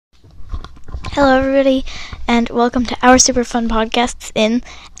Hello, everybody, and welcome to our super fun podcasts in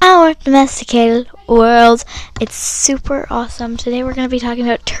our domesticated world. It's super awesome. Today we're going to be talking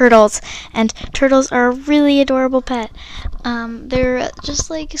about turtles, and turtles are a really adorable pet. They're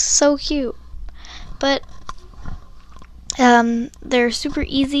just so cute, but they're super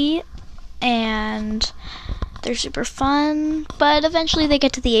easy and they're super fun, but eventually they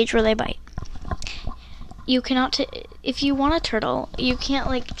get to the age where they bite. You cannot, if you want a turtle, you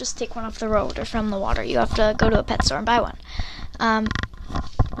can't just take one off the road or from the water. You have to go to a pet store and buy one.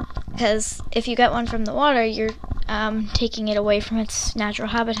 Because if you get one from the water, you're taking it away from its natural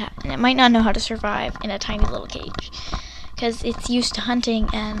habitat, and it might not know how to survive in a tiny little cage because it's used to hunting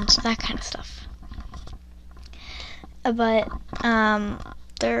and that kind of stuff. But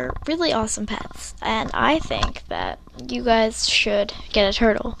they're really awesome pets, and I think that you guys should get a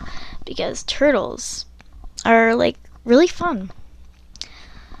turtle because turtles are really fun,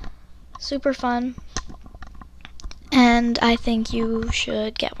 super fun, and I think you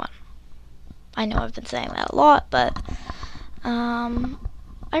should get one. I know I've been saying that a lot, but I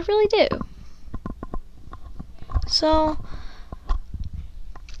really do. So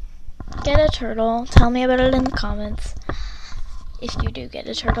get a turtle. Tell me about it in the comments if you do get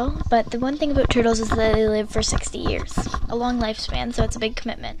a turtle. But the one thing about turtles is that they live for 60 years, a long lifespan, so it's a big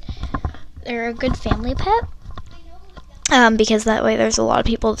commitment. They're a good family pet, because that way there's a lot of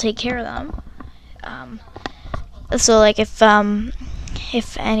people to take care of them. So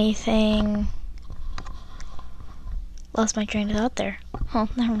if anything, lost my train of thought there. Oh,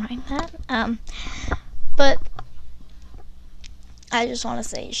 never mind that. But I just want to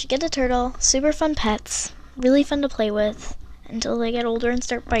say you should get a turtle. Super fun pets, really fun to play with until they get older and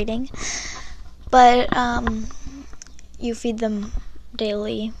start biting. But you feed them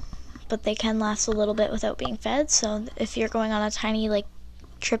daily, but they can last a little bit without being fed. So if you're going on a tiny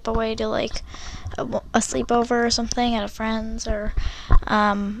trip away to a sleepover or something at a friend's, or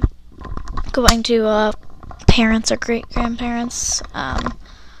going to parents or great grandparents,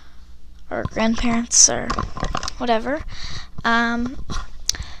 or grandparents or whatever,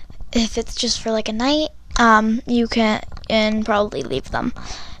 if it's just for a night, you can probably leave them.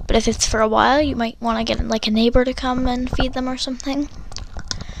 But if it's for a while, you might want to get a neighbor to come and feed them or something,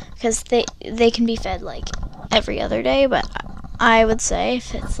 because they can be fed every other day. But I would say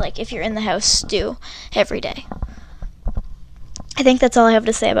if you're in the house, do every day. I think that's all I have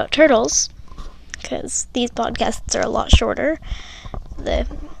to say about turtles, because these podcasts are a lot shorter.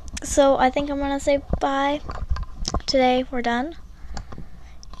 So I think I'm gonna say bye. Today we're done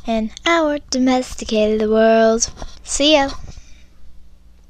in our domesticated world. See ya.